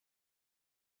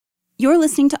You're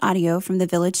listening to audio from the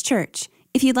Village Church.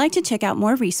 If you'd like to check out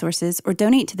more resources or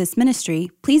donate to this ministry,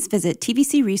 please visit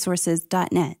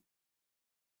tvcresources.net.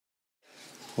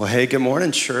 Well, hey, good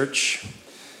morning, church.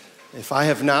 If I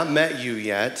have not met you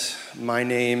yet, my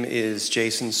name is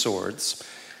Jason Swords,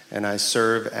 and I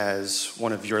serve as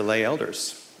one of your lay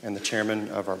elders and the chairman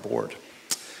of our board.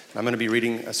 I'm going to be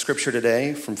reading a scripture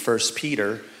today from 1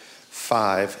 Peter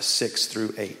 5, 6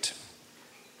 through 8.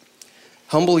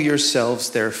 Humble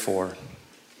yourselves, therefore,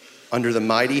 under the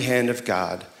mighty hand of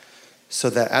God, so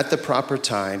that at the proper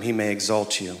time he may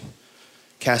exalt you,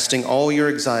 casting all your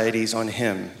anxieties on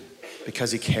him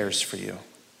because he cares for you.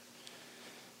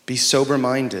 Be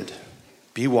sober-minded,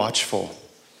 be watchful.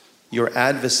 Your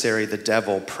adversary, the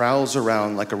devil, prowls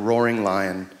around like a roaring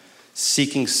lion,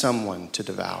 seeking someone to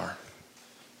devour.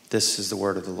 This is the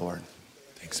word of the Lord.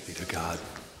 Thanks be to God.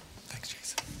 Thanks,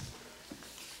 Jason.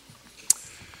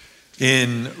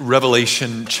 In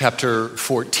Revelation chapter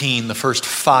 14, the first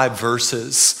 5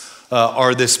 verses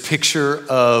are this picture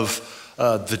of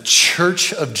the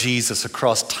church of Jesus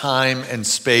across time and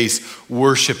space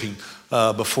worshiping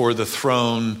before the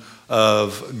throne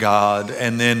of God.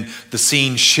 And then the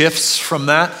scene shifts from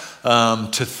that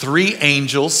to 3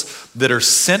 angels that are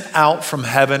sent out from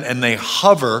heaven, and they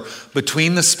hover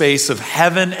between the space of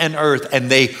heaven and earth, and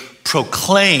they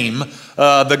proclaim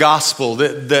the gospel.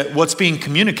 That what's being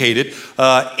communicated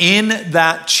in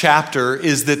that chapter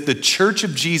is that the church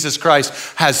of Jesus Christ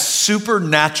has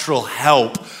supernatural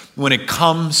help when it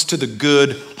comes to the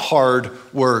good, hard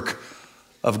work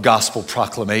of gospel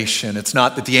proclamation. It's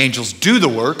not that the angels do the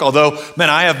work, although,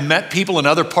 man, I have met people in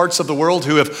other parts of the world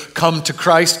who have come to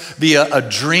Christ via a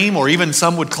dream, or even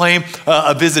some would claim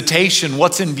a visitation.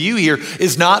 What's in view here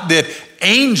is not that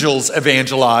angels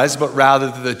evangelize, but rather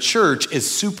that the church is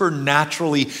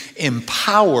supernaturally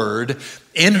empowered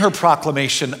in her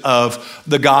proclamation of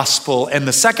the gospel. And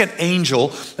the second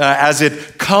angel, as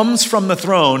it comes from the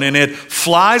throne and it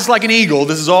flies like an eagle,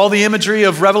 this is all the imagery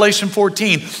of Revelation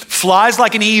 14, flies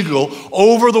like an eagle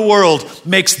over the world,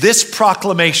 makes this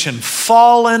proclamation: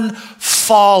 fallen,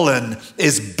 fallen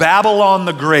is Babylon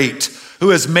the Great, who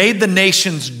has made the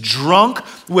nations drunk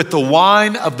with the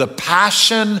wine of the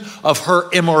passion of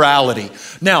her immorality.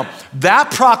 Now,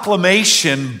 that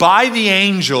proclamation by the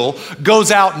angel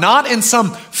goes out not in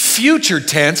some future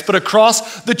tense, but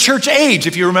across the church age.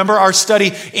 If you remember our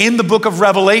study in the book of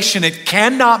Revelation, it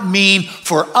cannot mean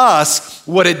for us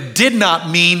what it did not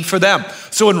mean for them.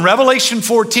 So in Revelation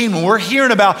 14, when we're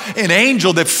hearing about an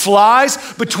angel that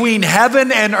flies between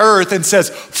heaven and earth and says,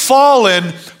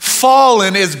 fallen,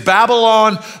 fallen is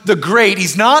Babylon the Great,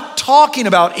 he's not talking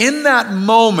about in that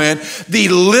moment the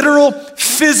literal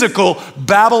physical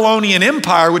Babylonian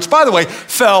empire, which, by the way,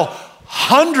 fell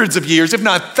hundreds of years, if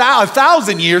not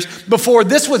 1,000 years before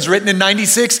this was written in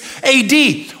 96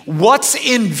 AD. What's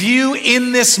in view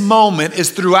in this moment is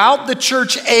throughout the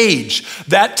church age,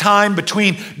 that time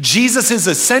between Jesus'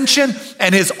 ascension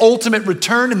and his ultimate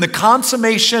return and the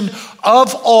consummation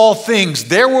of all things,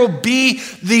 there will be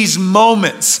these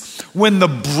moments when the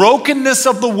brokenness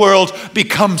of the world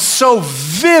becomes so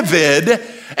vivid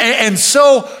and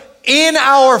so in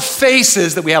our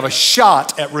faces that we have a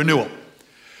shot at renewal.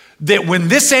 That when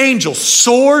this angel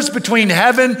soars between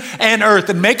heaven and earth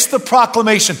and makes the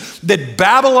proclamation that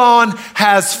Babylon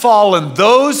has fallen,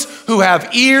 those who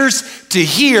have ears to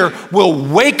hear will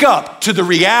wake up to the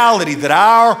reality that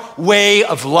our way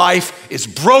of life is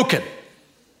broken.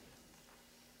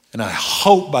 And I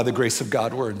hope by the grace of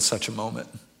God we're in such a moment.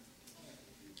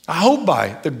 I hope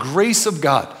by the grace of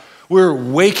God we're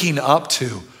waking up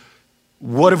to,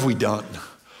 what have we done?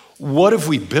 What have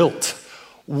we built?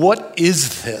 What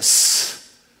is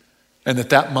this? And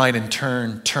that might in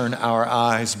turn turn our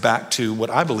eyes back to what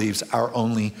I believe is our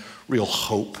only real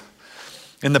hope.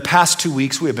 In the past 2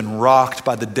 weeks, we have been rocked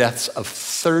by the deaths of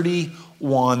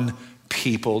 31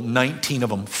 people, 19 of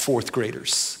them 4th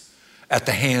graders, at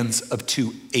the hands of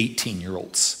 2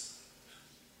 18-year-olds.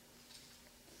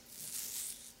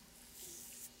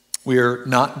 We're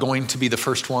not going to be the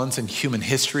first ones in human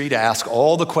history to ask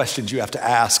all the questions you have to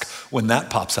ask when that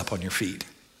pops up on your feed.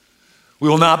 We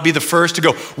will not be the first to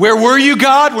go, where were you,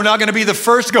 God? We're not going to be the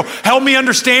first to go, help me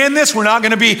understand this. We're not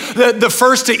going to be the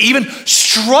first to even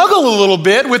struggle a little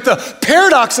bit with the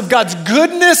paradox of God's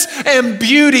goodness and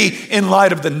beauty in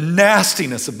light of the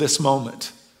nastiness of this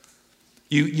moment.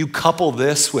 You couple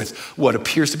this with what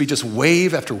appears to be just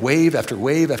wave after wave after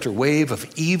wave after wave of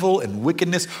evil and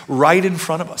wickedness right in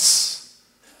front of us.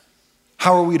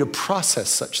 How are we to process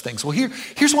such things? Well,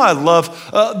 here's why I love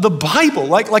the Bible.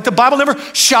 Like the Bible never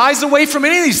shies away from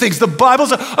any of these things. The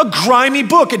Bible's a grimy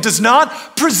book. It does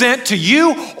not present to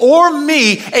you or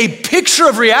me a picture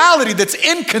of reality that's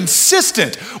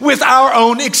inconsistent with our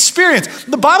own experience.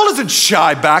 The Bible doesn't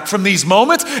shy back from these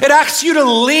moments. It asks you to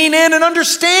lean in and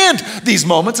understand these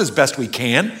moments as best we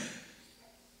can,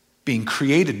 being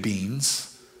created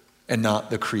beings and not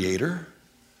the creator.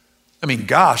 I mean,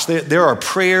 gosh, there are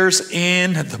prayers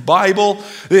in the Bible.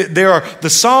 There are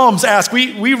the Psalms ask.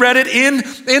 We read it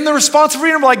in the responsive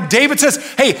reading. Like David says,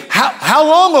 hey, how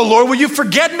long, O Lord, will you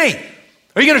forget me?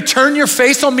 Are you going to turn your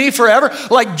face on me forever?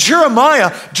 Like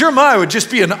Jeremiah would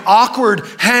just be an awkward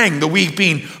hang, the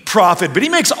weeping prophet. But he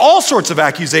makes all sorts of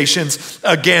accusations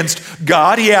against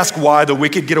God. He asks why the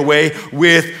wicked get away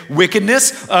with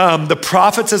wickedness. The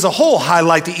prophets as a whole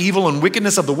highlight the evil and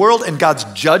wickedness of the world and God's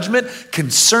judgment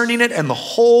concerning it. And the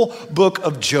whole book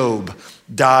of Job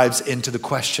dives into the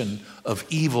question of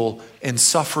evil and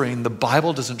suffering. The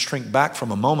Bible doesn't shrink back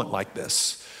from a moment like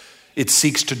this. It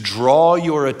seeks to draw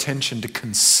your attention to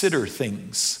consider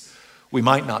things we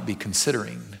might not be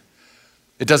considering.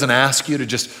 It doesn't ask you to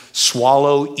just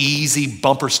swallow easy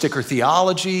bumper sticker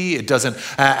theology. It doesn't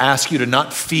ask you to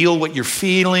not feel what you're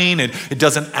feeling. It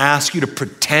doesn't ask you to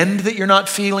pretend that you're not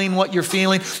feeling what you're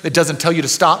feeling. It doesn't tell you to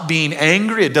stop being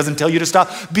angry. It doesn't tell you to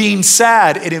stop being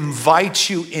sad. It invites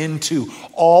you into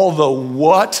all the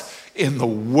what in the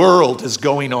world is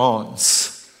going on.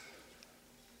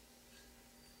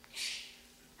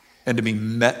 And to be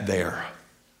met there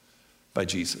by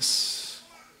Jesus.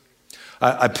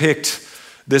 I picked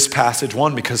this passage,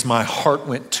 one, because my heart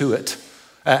went to it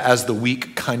as the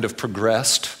week kind of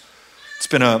progressed. It's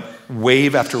been a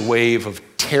wave after wave of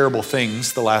terrible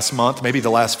things the last month, maybe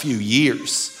the last few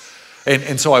years.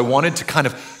 And so I wanted to kind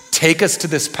of take us to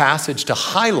this passage to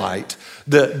highlight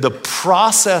the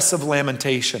process of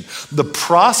lamentation, the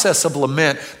process of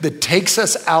lament that takes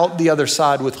us out the other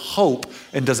side with hope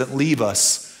and doesn't leave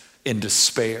us in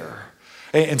despair.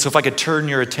 And so if I could turn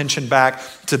your attention back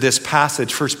to this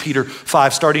passage, 1 Peter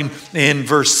 5, starting in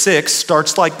verse 6,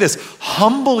 starts like this.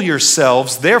 Humble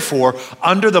yourselves, therefore,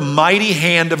 under the mighty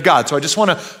hand of God. So I just want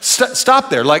to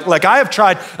stop there. Like I have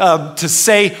tried to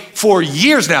say for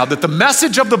years now that the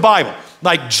message of the Bible,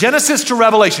 like Genesis to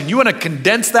Revelation, you want to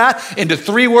condense that into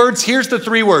 3 words? Here's the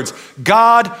 3 words.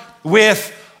 God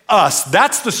with us.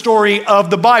 That's the story of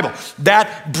the Bible.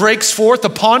 That breaks forth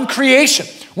upon creation.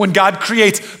 When God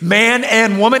creates man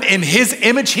and woman in his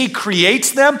image, he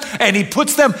creates them and he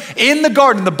puts them in the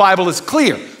garden. The Bible is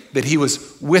clear that he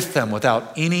was with them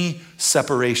without any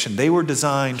separation. They were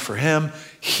designed for him.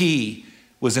 He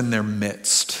was in their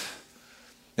midst.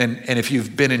 And if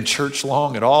you've been in church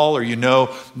long at all, or you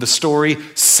know the story,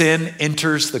 sin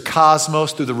enters the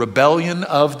cosmos through the rebellion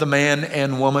of the man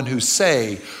and woman who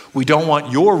say, we don't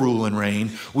want your rule and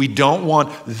reign. We don't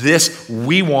want this.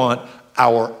 We want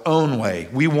our own way.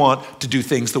 We want to do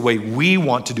things the way we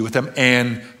want to do with them.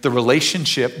 And the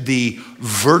relationship, the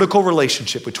vertical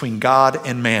relationship between God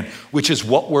and man, which is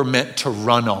what we're meant to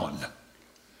run on,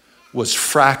 was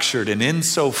fractured. And in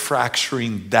so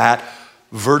fracturing that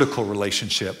vertical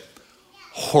relationship,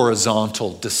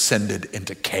 horizontal descended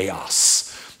into chaos.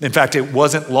 In fact, it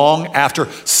wasn't long after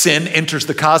sin enters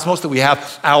the cosmos that we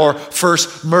have our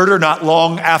first murder. Not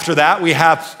long after that, we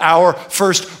have our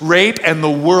first rape, and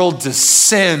the world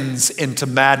descends into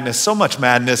madness. So much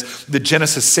madness that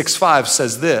Genesis 6:5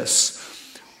 says this.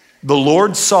 The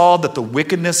Lord saw that the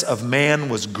wickedness of man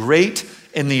was great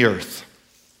in the earth,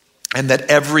 and that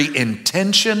every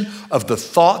intention of the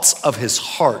thoughts of his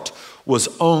heart was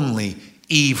only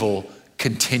evil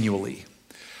continually.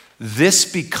 This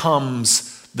becomes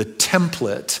the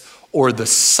template or the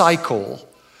cycle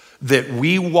that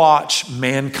we watch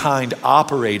mankind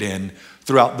operate in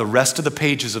throughout the rest of the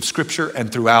pages of Scripture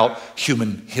and throughout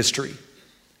human history.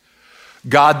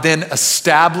 God then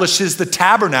establishes the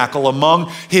tabernacle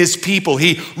among his people.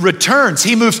 He returns.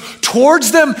 He moves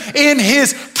towards them in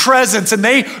his presence, and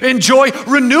they enjoy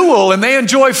renewal, and they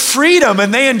enjoy freedom,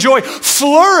 and they enjoy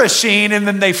flourishing, and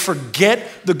then they forget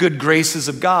the good graces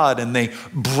of God, and they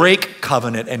break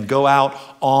covenant and go out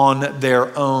on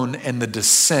their own, and the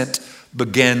descent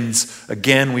begins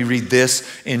again. We read this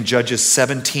in Judges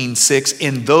 17:6.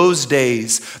 In those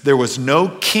days, there was no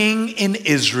king in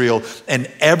Israel, and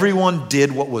everyone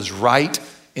did what was right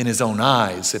in his own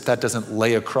eyes. If that doesn't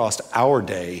lay across our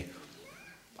day,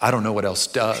 I don't know what else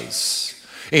does.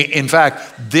 In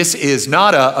fact, this is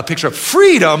not a picture of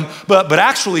freedom, but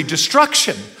actually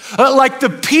destruction. Like the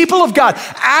people of God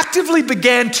actively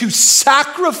began to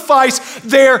sacrifice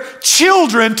their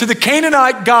children to the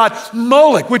Canaanite god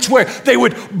Moloch, which where they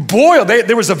would boil.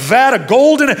 There was a vat of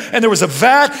gold in it, and there was a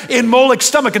vat in Moloch's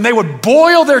stomach, and they would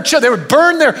boil their children. They would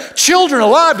burn their children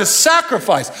alive to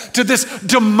sacrifice to this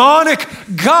demonic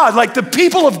god. Like the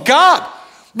people of God,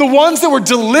 the ones that were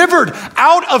delivered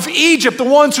out of Egypt, the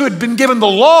ones who had been given the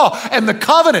law and the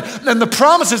covenant and the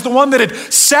promises, the one that had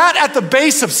sat at the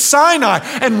base of Sinai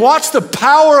and watched the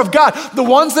power of God, the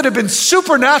ones that had been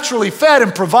supernaturally fed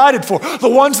and provided for, the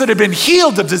ones that had been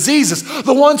healed of diseases,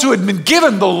 the ones who had been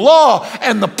given the law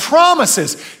and the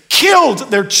promises,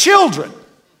 killed their children.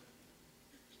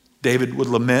 David would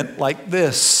lament like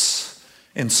this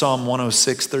in Psalm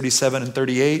 106, 37 and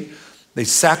 38. They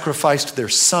sacrificed their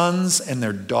sons and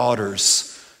their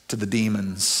daughters to the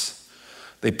demons.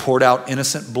 They poured out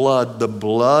innocent blood, the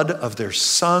blood of their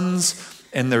sons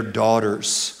and their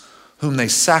daughters, whom they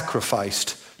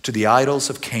sacrificed to the idols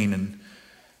of Canaan,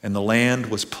 and the land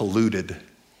was polluted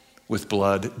with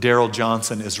blood. Darrell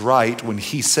Johnson is right when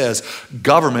he says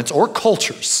governments or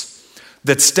cultures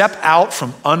that step out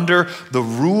from under the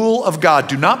rule of God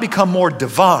do not become more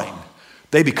divine,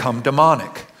 they become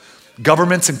demonic.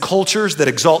 Governments and cultures that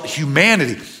exalt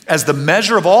humanity as the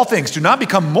measure of all things do not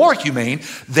become more humane,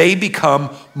 they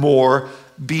become more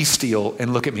bestial.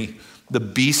 And look at me, the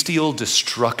bestial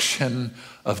destruction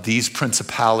of these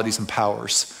principalities and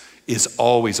powers is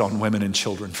always on women and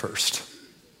children first.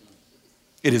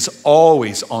 It is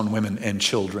always on women and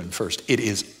children first. It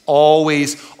is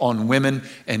always on women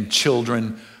and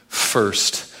children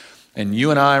first. And you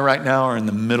and I right now are in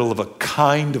the middle of a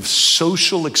kind of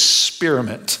social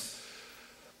experiment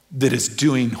that is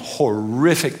doing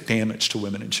horrific damage to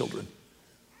women and children.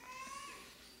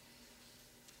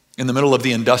 In the middle of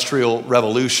the Industrial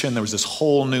Revolution, there was this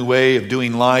whole new way of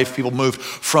doing life. People moved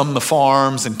from the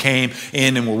farms and came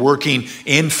in and were working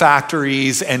in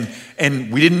factories, and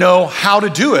we didn't know how to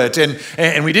do it,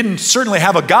 and we didn't certainly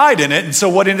have a guide in it. And so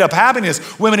what ended up happening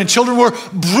is women and children were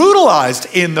brutalized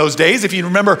in those days. If you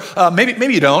remember,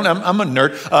 maybe you don't, I'm a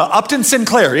nerd. Upton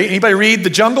Sinclair, anybody read The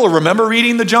Jungle or remember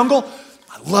reading The Jungle?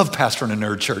 I love pastoring a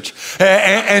nerd church.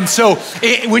 And so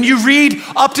when you read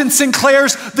Upton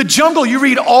Sinclair's The Jungle, you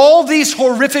read all these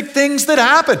horrific things that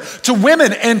happen to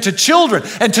women and to children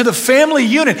and to the family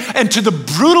unit and to the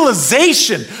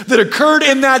brutalization that occurred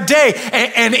in that day.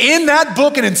 And in that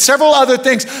book and in several other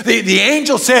things, the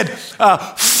angel said,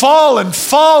 fallen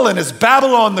is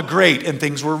Babylon the Great, and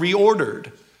things were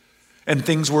reordered. And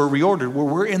things were reordered.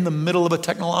 We're in the middle of a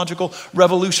technological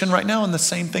revolution right now, and the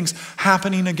same thing's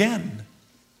happening again.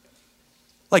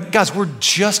 Like, guys, we're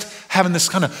just having this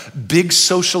kind of big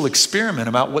social experiment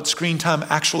about what screen time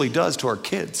actually does to our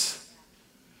kids.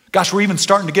 Gosh, we're even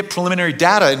starting to get preliminary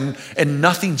data and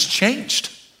nothing's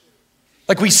changed.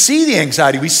 Like, we see the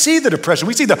anxiety, we see the depression,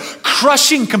 we see the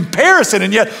crushing comparison,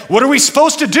 and yet what are we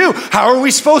supposed to do? How are we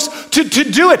supposed to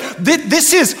do it?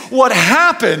 This is what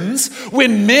happens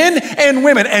when men and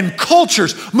women and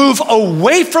cultures move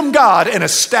away from God and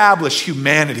establish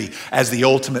humanity as the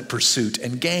ultimate pursuit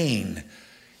and gain.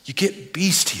 You get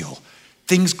bestial.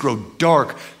 Things grow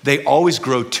dark. They always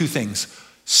grow two things: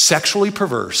 sexually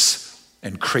perverse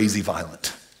and crazy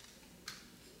violent.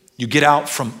 You get out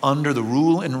from under the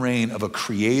rule and reign of a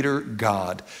creator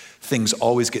God, things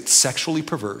always get sexually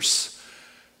perverse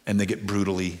and they get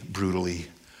brutally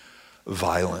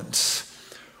violent.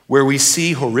 Where we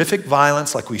see horrific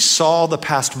violence like we saw the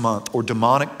past month, or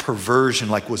demonic perversion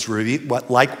like was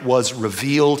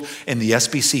revealed in the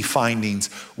SBC findings,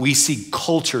 we see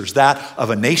cultures, that of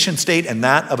a nation state and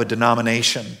that of a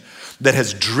denomination, that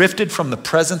has drifted from the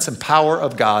presence and power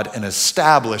of God and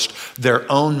established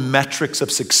their own metrics of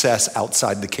success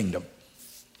outside the kingdom.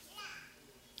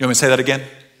 You want me to say that again?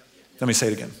 Let me say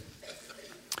it again.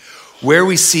 Where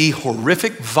we see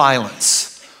horrific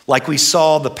violence like we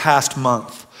saw the past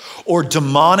month, or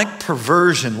demonic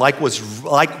perversion like was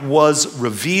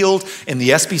revealed in the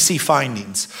SBC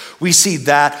findings, we see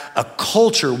that a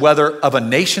culture, whether of a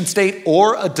nation state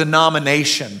or a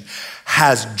denomination,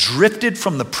 has drifted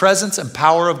from the presence and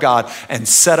power of God and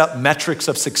set up metrics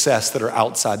of success that are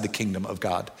outside the kingdom of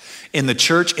God. In the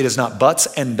church, it is not butts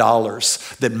and dollars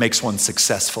that makes one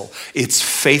successful. It's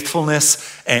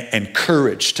faithfulness and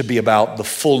courage to be about the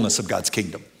fullness of God's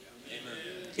kingdom.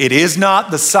 It is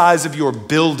not the size of your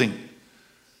building,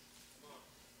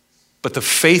 but the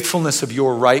faithfulness of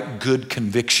your right good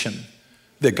conviction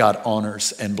that God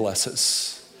honors and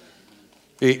blesses.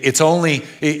 It's only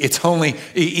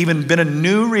even been a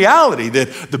new reality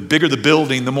that the bigger the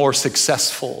building, the more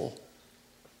successful.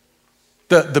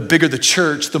 The bigger the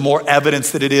church, the more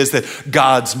evidence that it is that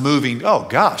God's moving. Oh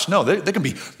gosh, no, there can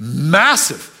be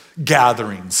massive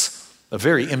gatherings of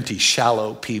very empty,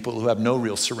 shallow people who have no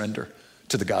real surrender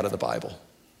to the God of the Bible.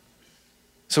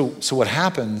 So what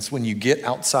happens when you get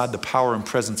outside the power and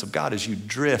presence of God is you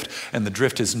drift, and the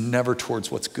drift is never towards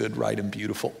what's good, right, and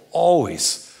beautiful,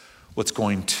 always what's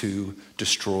going to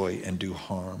destroy and do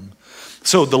harm.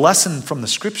 So the lesson from the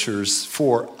scriptures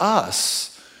for us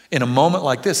in a moment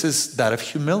like this is that of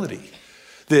humility,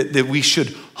 that we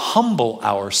should humble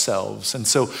ourselves. And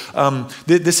so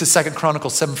this is 2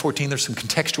 Chronicles 7:14. There's some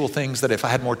contextual things that if I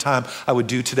had more time, I would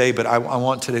do today, but I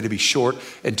want today to be short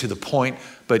and to the point,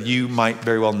 but you might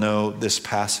very well know this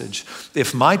passage.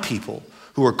 If my people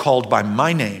who are called by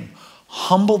my name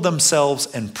humble themselves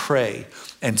and pray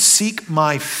and seek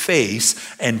my face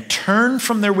and turn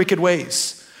from their wicked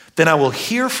ways, then I will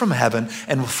hear from heaven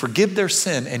and will forgive their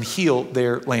sin and heal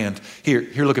their land. Here,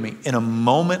 look at me. In a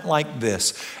moment like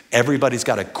this, everybody's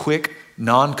got a quick,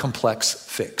 non-complex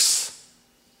fix.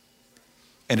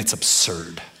 And it's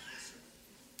absurd.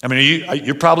 I mean,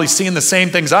 you're probably seeing the same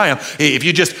things I am. If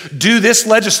you just do this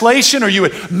legislation, or you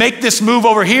would make this move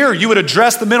over here, or you would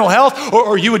address the mental health,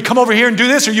 or you would come over here and do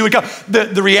this, or you would come.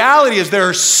 The reality is there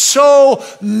are so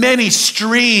many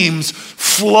streams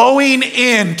flowing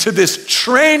into this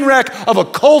train wreck of a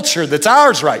culture that's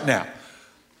ours right now,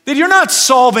 that you're not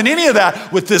solving any of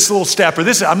that with this little step or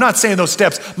this. I'm not saying those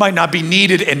steps might not be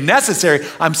needed and necessary.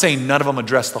 I'm saying none of them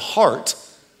address the heart.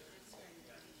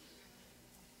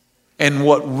 And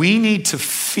what we need to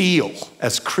feel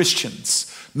as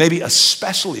Christians, maybe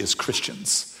especially as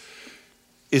Christians,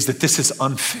 is that this is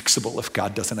unfixable if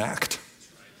God doesn't act.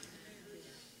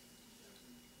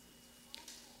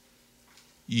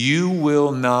 You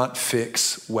will not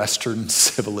fix Western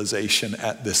civilization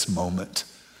at this moment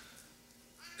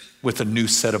with a new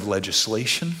set of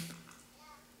legislation.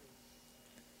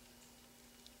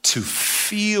 To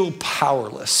feel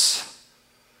powerless,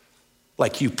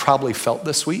 like you probably felt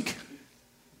this week,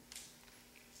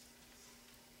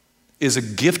 is a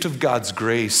gift of God's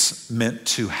grace meant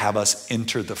to have us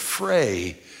enter the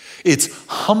fray. It's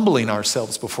humbling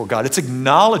ourselves before God. It's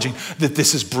acknowledging that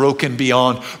this is broken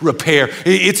beyond repair.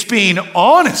 It's being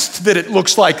honest that it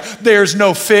looks like there's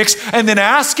no fix, and then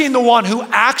asking the one who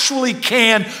actually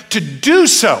can to do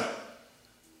so.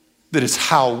 That is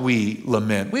how we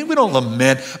lament. We don't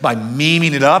lament by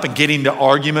memeing it up and getting into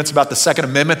arguments about the Second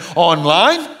Amendment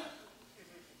online.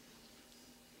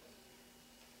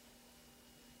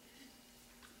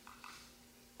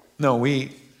 No, we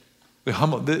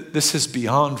humble. This is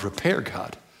beyond repair,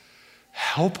 God.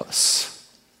 Help us.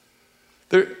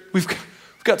 We've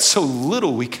got so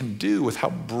little we can do with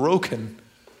how broken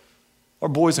our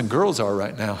boys and girls are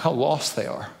right now, how lost they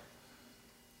are.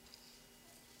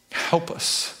 Help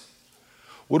us.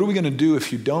 What are we going to do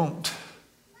if you don't?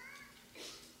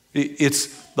 It's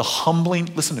the humbling,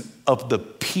 listen, of the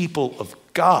people of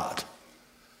God.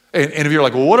 And if you're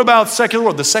like, well, what about secular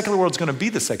world? The secular world's going to be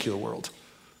the secular world.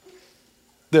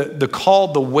 The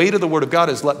call, the weight of the word of God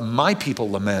is let my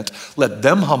people lament, let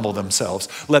them humble themselves,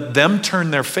 let them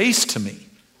turn their face to me.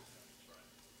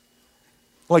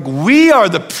 Like we are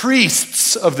the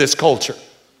priests of this culture.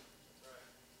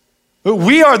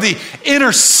 We are the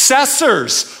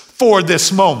intercessors for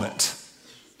this moment.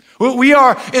 We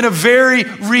are, in a very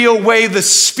real way, the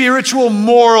spiritual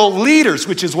moral leaders,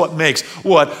 which is what makes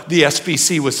what the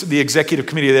SBC was, the executive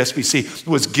committee of the SBC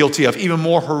was guilty of, even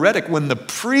more heretic when the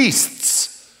priests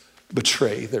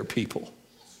betray their people.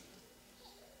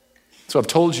 So I've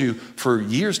told you for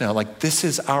years now, like this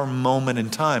is our moment in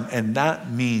time, and that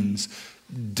means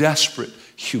desperate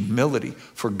humility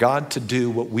for God to do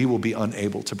what we will be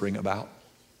unable to bring about.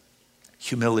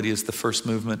 Humility is the first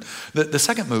movement. The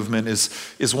second movement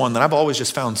is one that I've always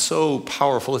just found so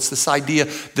powerful. It's this idea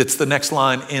that's the next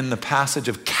line in the passage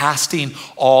of casting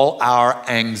all our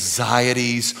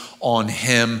anxieties on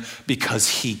him because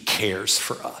he cares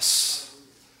for us.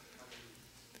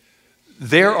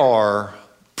 There are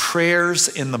prayers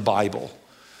in the Bible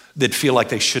that feel like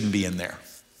they shouldn't be in there.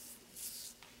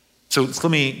 So let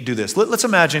me do this. Let's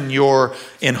imagine you're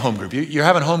in home group. You're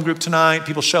having home group tonight.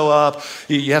 People show up.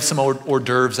 You have some hors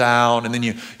d'oeuvres out, and then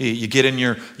you get in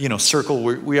your circle.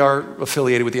 We are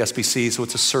affiliated with the SBC, so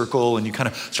it's a circle, and you kind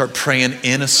of start praying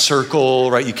in a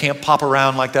circle, right? You can't pop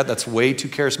around like that. That's way too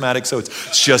charismatic. So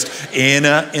it's just in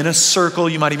a circle.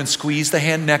 You might even squeeze the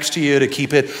hand next to you to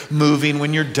keep it moving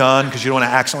when you're done, because you don't want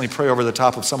to accidentally pray over the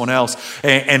top of someone else.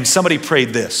 And somebody prayed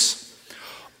this.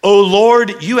 O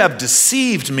Lord, you have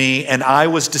deceived me, and I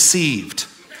was deceived.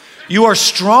 You are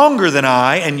stronger than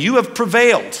I, and you have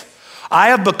prevailed. I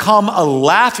have become a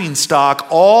laughingstock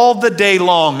all the day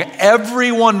long.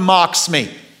 Everyone mocks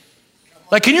me.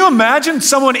 Like, can you imagine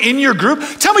someone in your group?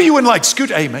 Tell me you wouldn't like scoot.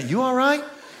 Hey, man, you all right?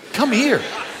 Come here.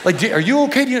 Like, are you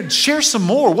okay? Share some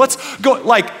more. What's going,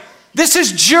 like, this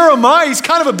is Jeremiah. He's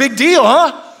kind of a big deal,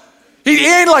 huh? He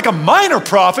ain't like a minor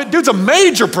prophet. Dude's a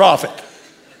major prophet.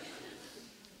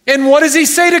 And what does he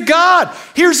say to God?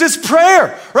 Here's his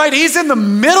prayer, right? He's in the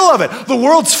middle of it. The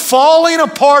world's falling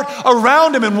apart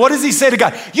around him. And what does he say to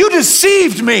God? You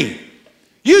deceived me.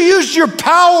 You used your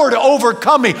power to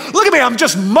overcome me. Look at me. I'm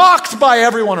just mocked by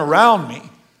everyone around me.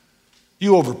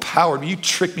 You overpowered me. You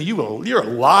tricked me. You're a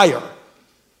liar.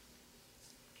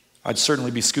 I'd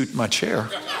certainly be scooting my chair.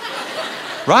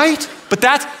 Right? But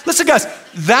listen guys,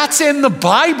 that's in the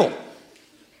Bible.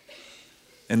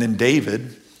 And then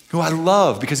David, who I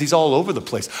love because he's all over the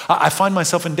place. I find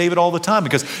myself in David all the time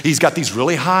because he's got these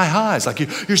really high highs. Like, you're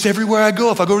just everywhere I go.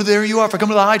 If I go to there, you are. If I come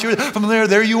to the high, if I'm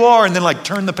there you are. And then like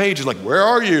turn the page. It's like, where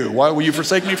are you? Why will you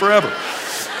forsake me forever?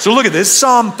 So look at this,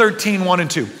 Psalm 13, 1 and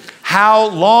 2. How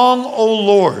long, O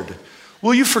Lord,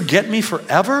 will you forget me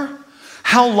forever?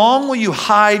 How long will you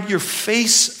hide your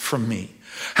face from me?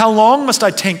 How long must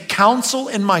I take counsel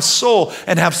in my soul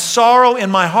and have sorrow in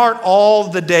my heart all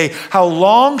the day? How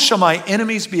long shall my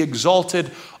enemies be exalted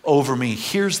over me?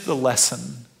 Here's the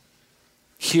lesson.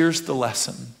 Here's the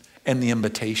lesson and the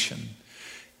invitation.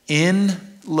 In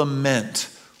lament,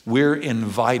 we're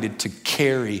invited to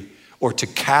carry or to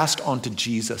cast onto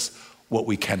Jesus what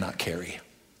we cannot carry.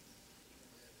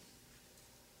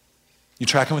 You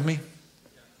tracking with me?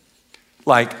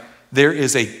 Like, there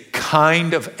is a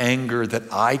kind of anger that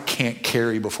I can't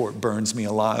carry before it burns me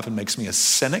alive and makes me a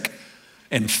cynic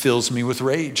and fills me with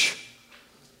rage.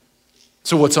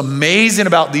 So what's amazing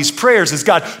about these prayers is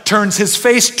God turns his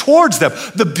face towards them.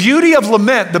 The beauty of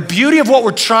lament, the beauty of what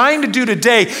we're trying to do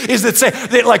today is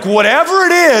that like whatever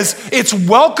it is, it's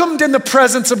welcomed in the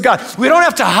presence of God. We don't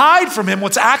have to hide from him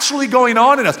what's actually going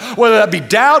on in us, whether that be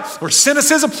doubt or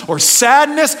cynicism or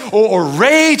sadness or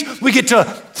rage. We get to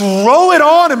throw it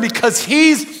on him because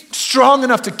he's strong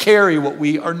enough to carry what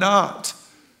we are not.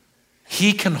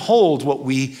 He can hold what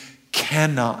we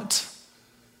cannot.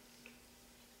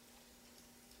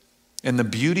 And the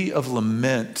beauty of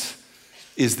lament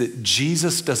is that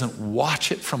Jesus doesn't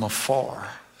watch it from afar,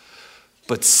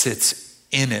 but sits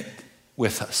in it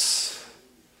with us.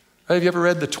 Right? Have you ever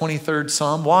read the 23rd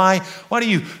Psalm? Why do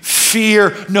you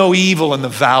fear no evil in the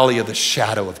valley of the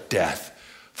shadow of death?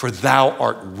 For thou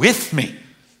art with me.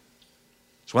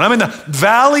 So when I'm in the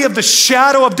valley of the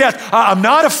shadow of death, I'm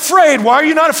not afraid. Why are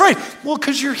you not afraid? Well,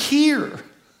 because you're here.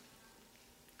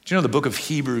 Do you know the book of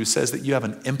Hebrews says that you have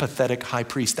an empathetic high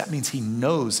priest? That means he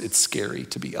knows it's scary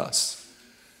to be us.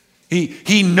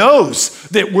 He knows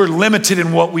that we're limited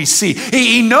in what we see.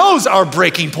 He knows our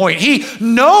breaking point. He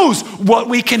knows what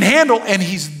we can handle, and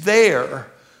he's there.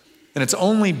 And it's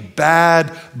only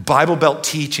bad Bible Belt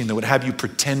teaching that would have you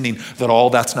pretending that all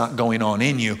that's not going on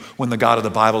in you when the God of the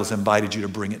Bible has invited you to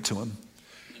bring it to him.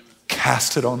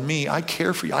 Cast it on me. I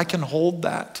care for you. I can hold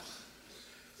that.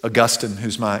 Augustine,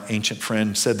 who's my ancient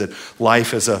friend, said that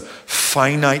life as a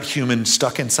finite human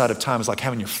stuck inside of time is like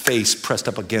having your face pressed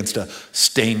up against a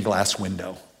stained glass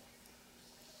window.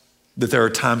 That there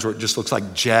are times where it just looks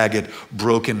like jagged,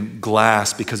 broken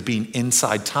glass because being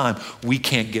inside time, we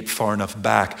can't get far enough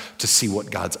back to see what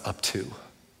God's up to.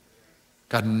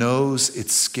 God knows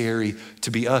it's scary to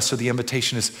be us, so the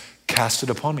invitation is cast it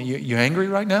upon me. You angry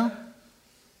right now?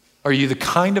 Are you the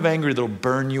kind of angry that'll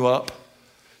burn you up?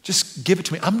 Just give it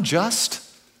to me. I'm just.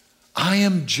 I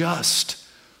am just.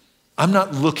 I'm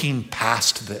not looking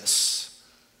past this.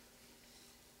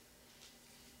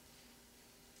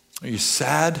 Are you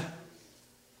sad?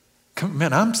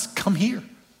 Come here.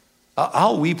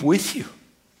 I'll weep with you.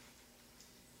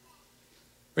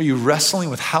 Are you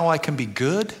wrestling with how I can be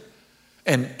good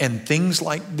and things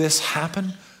like this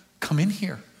happen? Come in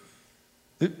here.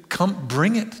 Come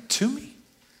bring it to me.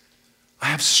 I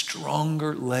have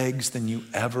stronger legs than you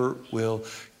ever will.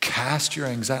 Cast your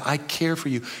anxiety. I care for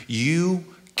you. You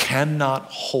cannot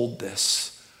hold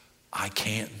this. I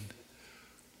can.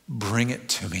 Bring it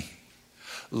to me.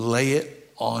 Lay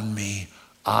it on me.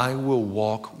 I will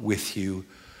walk with you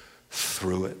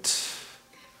through it.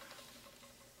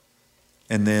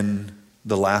 And then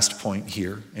the last point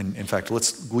here, and in fact,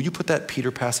 will you put that Peter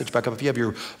passage back up? If you have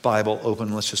your Bible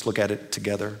open, let's just look at it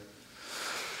together.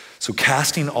 So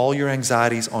casting all your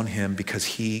anxieties on him because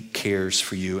he cares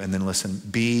for you. And then listen,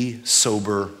 be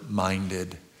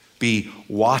sober-minded. Be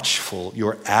watchful.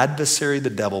 Your adversary,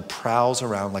 the devil, prowls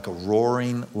around like a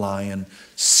roaring lion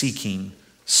seeking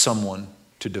someone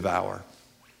to devour.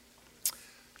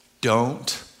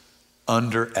 Don't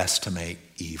underestimate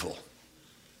evil.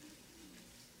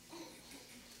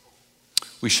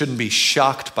 We shouldn't be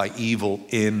shocked by evil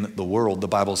in the world. The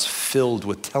Bible's filled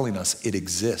with telling us it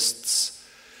exists.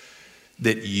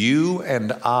 That you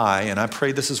and I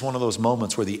pray this is one of those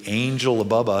moments where the angel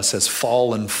above us has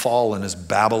fallen as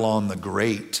Babylon the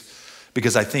Great.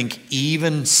 Because I think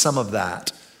even some of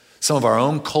our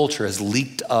own culture has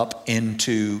leaked up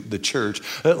into the church.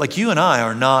 Like you and I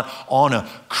are not on a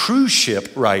cruise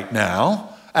ship right now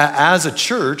as a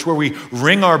church where we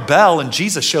ring our bell and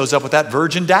Jesus shows up with that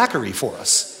virgin daiquiri for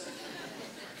us.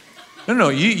 No,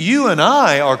 you and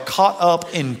I are caught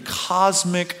up in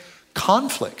cosmic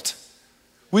conflict.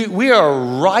 We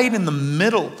are right in the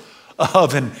middle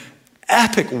of an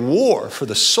epic war for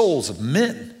the souls of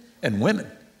men and women.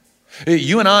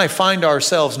 You and I find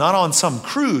ourselves not on some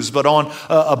cruise, but on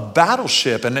a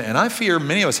battleship. And I fear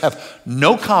many of us have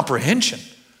no comprehension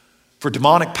for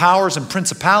demonic powers and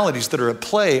principalities that are at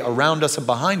play around us and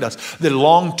behind us that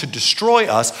long to destroy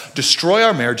us, destroy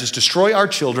our marriages, destroy our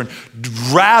children,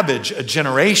 ravage a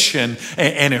generation,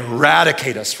 and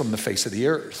eradicate us from the face of the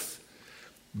earth.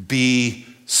 Be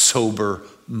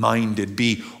sober-minded.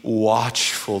 Be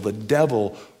watchful. The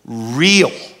devil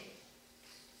real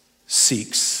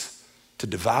seeks to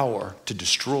devour, to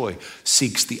destroy,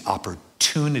 seeks the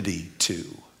opportunity to.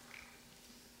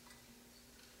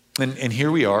 And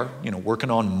here we are,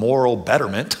 working on moral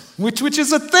betterment, which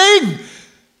is a thing.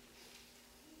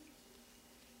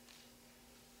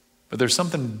 But there's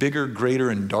something bigger, greater,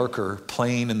 and darker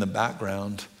playing in the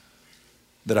background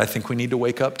that I think we need to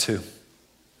wake up to.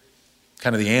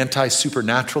 Kind of the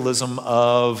anti-supernaturalism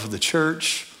of the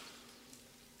church.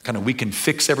 Kind of we can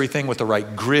fix everything with the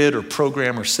right grid or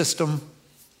program or system.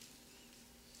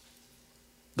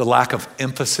 The lack of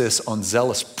emphasis on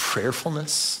zealous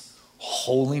prayerfulness,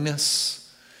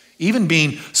 holiness, even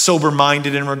being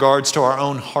sober-minded in regards to our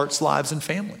own hearts, lives, and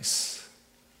families.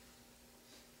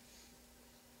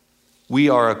 We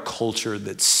are a culture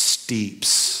that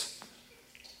steeps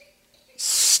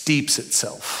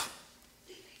itself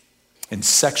in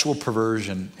sexual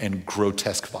perversion and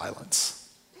grotesque violence.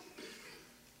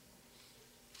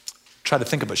 Try to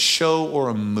think of a show or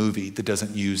a movie that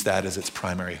doesn't use that as its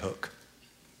primary hook.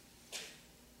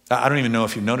 I don't even know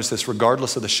if you've noticed this.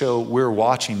 Regardless of the show we're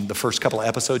watching, the first couple of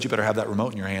episodes, you better have that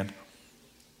remote in your hand.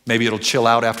 Maybe it'll chill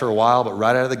out after a while, but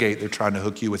right out of the gate, they're trying to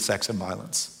hook you with sex and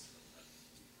violence.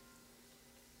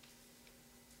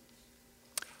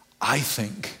 I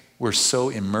think we're so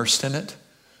immersed in it,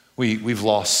 we've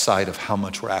lost sight of how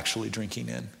much we're actually drinking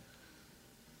in.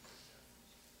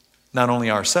 Not only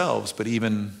ourselves, but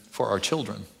even for our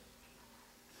children.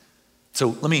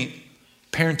 So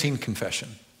parenting confession,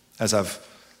 as I've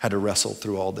had to wrestle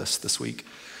through all this week.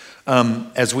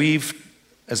 As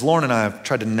Lauren and I have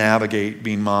tried to navigate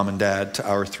being mom and dad to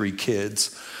our 3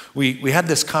 kids, we had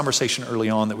this conversation early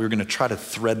on that we were going to try to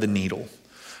thread the needle.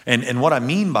 And what I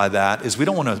mean by that is we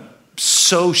don't want to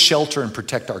so shelter and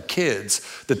protect our kids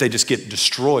that they just get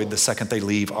destroyed the second they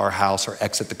leave our house or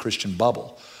exit the Christian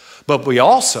bubble. But we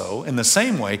also, in the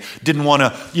same way, didn't want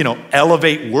to,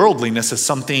 elevate worldliness as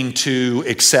something to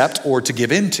accept or to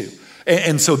give into.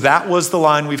 And so that was the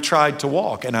line we've tried to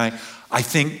walk. And I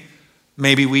think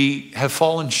maybe we have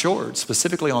fallen short,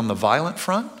 specifically on the violent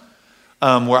front,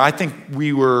 where I think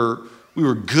we were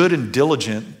good and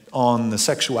diligent on the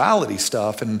sexuality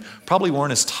stuff and probably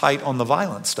weren't as tight on the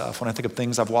violent stuff. When I think of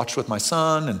things I've watched with my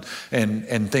son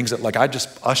and things that I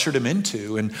just ushered him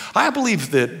into. And I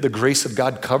believe that the grace of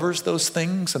God covers those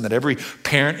things and that every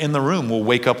parent in the room will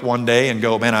wake up one day and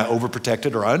go, man, I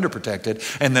overprotected or underprotected.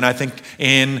 And then I think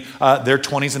in their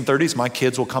 20s and 30s, my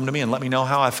kids will come to me and let me know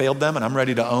how I failed them. And I'm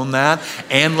ready to own that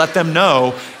and let them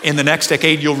know in the next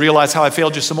decade, you'll realize how I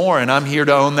failed you some more. And I'm here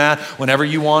to own that whenever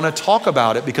you want to talk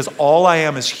about it, because all I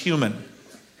am is human.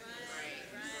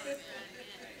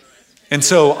 And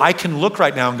so I can look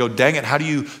right now and go, dang it, how do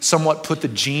you somewhat put the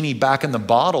genie back in the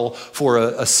bottle for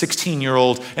a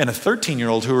 16-year-old and a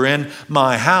 13-year-old who are in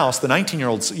my house? The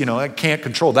 19-year-olds, I can't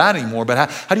control that anymore.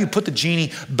 But how do you put the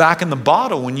genie back in the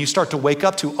bottle when you start to wake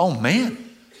up to, oh man,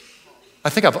 I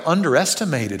think I've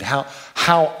underestimated how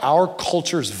our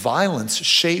culture's violence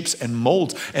shapes and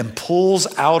molds and pulls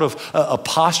out of a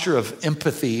posture of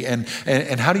empathy. And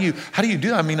how do you do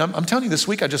that? I mean, I'm telling you, this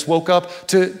week I just woke up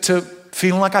to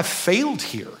feeling like I failed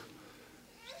here.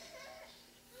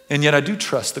 And yet I do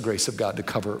trust the grace of God to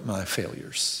cover my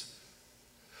failures.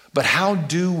 But how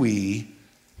do we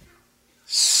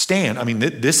stand? I mean,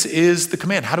 this is the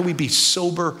command. How do we be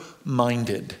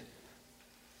sober-minded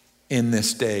in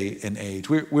this day and age?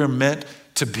 We're meant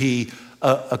to be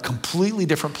a completely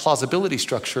different plausibility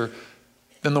structure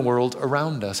than the world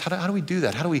around us? How do we do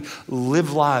that? How do we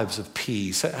live lives of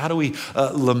peace? How do we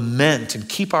lament and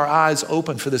keep our eyes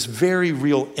open for this very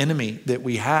real enemy that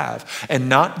we have and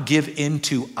not give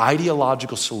into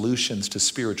ideological solutions to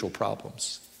spiritual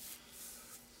problems?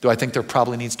 Do I think there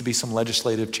probably needs to be some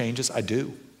legislative changes? I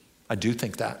do. I do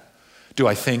think that. Do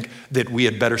I think that we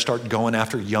had better start going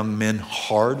after young men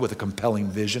hard with a compelling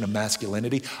vision of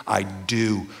masculinity? I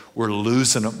do. We're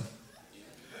losing them.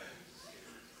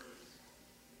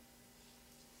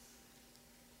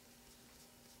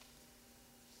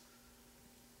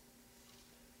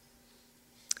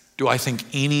 Do I think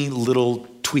any little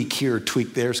tweak here or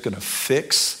tweak there is going to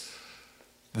fix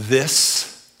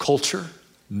this culture?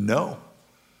 No.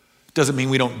 Doesn't mean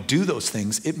we don't do those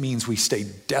things. It means we stay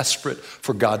desperate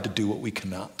for God to do what we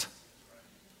cannot.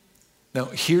 Now,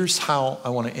 here's how I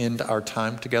want to end our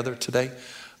time together today.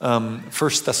 1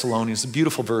 Thessalonians, a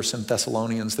beautiful verse in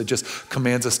Thessalonians that just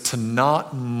commands us to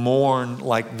not mourn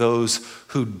like those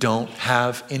who don't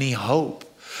have any hope.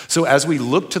 So as we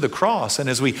look to the cross and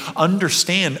as we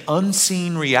understand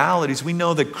unseen realities, we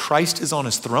know that Christ is on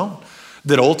his throne,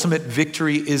 that ultimate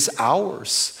victory is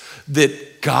ours,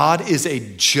 that God is a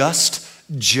just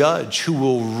judge who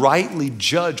will rightly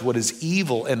judge what is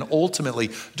evil and ultimately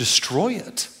destroy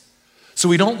it. So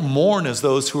we don't mourn as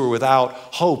those who are without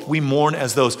hope. We mourn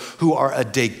as those who are a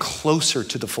day closer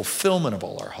to the fulfillment of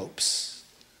all our hopes.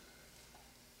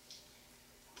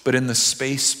 But in the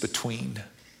space between,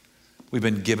 we've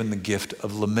been given the gift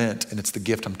of lament, and it's the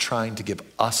gift I'm trying to give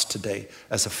us today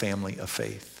as a family of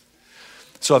faith.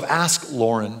 So I've asked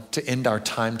Lauren to end our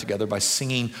time together by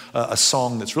singing a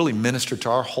song that's really ministered to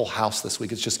our whole house this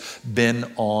week. It's just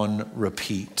been on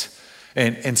repeat.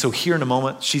 And so here in a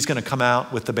moment, she's going to come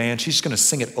out with the band. She's just going to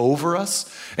sing it over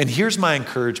us. And here's my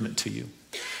encouragement to you,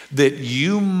 that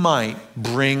you might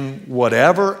bring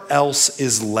whatever else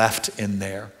is left in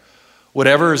there.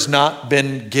 Whatever has not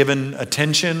been given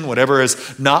attention, whatever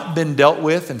has not been dealt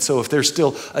with. And so if there's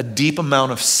still a deep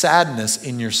amount of sadness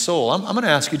in your soul, I'm going to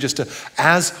ask you just to,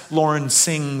 as Lauren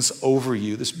sings over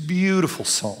you, this beautiful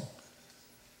song,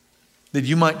 that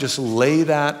you might just lay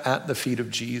that at the feet of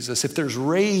Jesus. If there's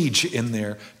rage in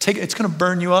there, take it. It's going to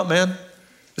burn you up, man.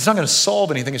 It's not going to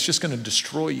solve anything. It's just going to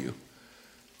destroy you.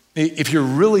 If you're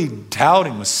really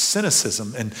doubting with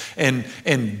cynicism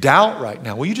and doubt right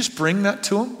now, will you just bring that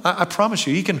to him? I promise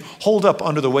you, he can hold up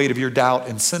under the weight of your doubt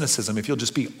and cynicism if you'll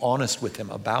just be honest with him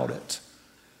about it.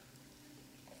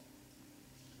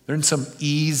 There isn't some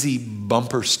easy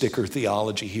bumper sticker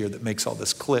theology here that makes all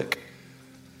this click.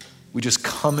 We just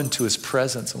come into his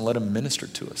presence and let him minister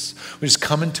to us. We just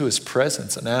come into his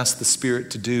presence and ask the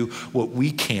Spirit to do what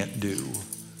we can't do.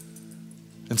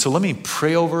 And so let me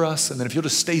pray over us, and then if you'll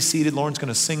just stay seated, Lauren's going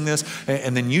to sing this,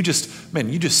 and then you just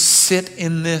sit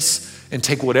in this and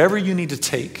take whatever you need to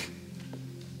take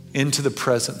into the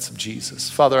presence of Jesus.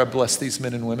 Father, I bless these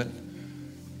men and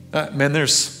women. Man,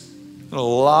 there's a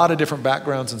lot of different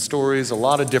backgrounds and stories, a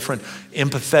lot of different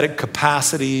empathetic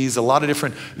capacities, a lot of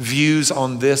different views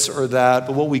on this or that,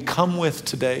 but what we come with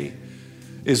today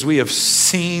is we have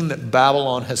seen that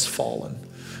Babylon has fallen.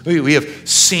 We have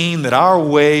seen that our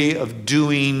way of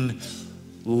doing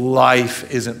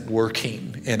life isn't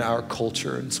working in our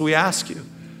culture. And so we ask you,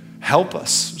 help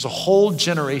us. There's a whole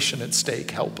generation at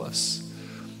stake. Help us.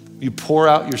 Will you pour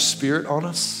out your Spirit on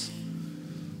us?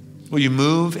 Will you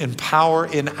move in power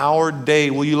in our day?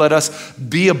 Will you let us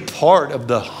be a part of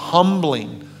the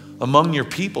humbling among your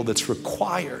people that's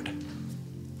required?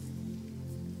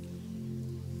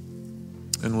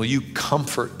 And will you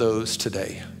comfort those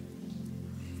today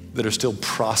that are still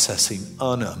processing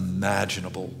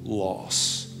unimaginable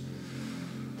loss?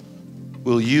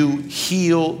 Will you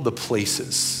heal the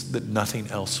places that nothing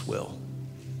else will?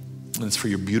 And it's for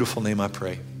your beautiful name I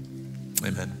pray.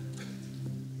 Amen.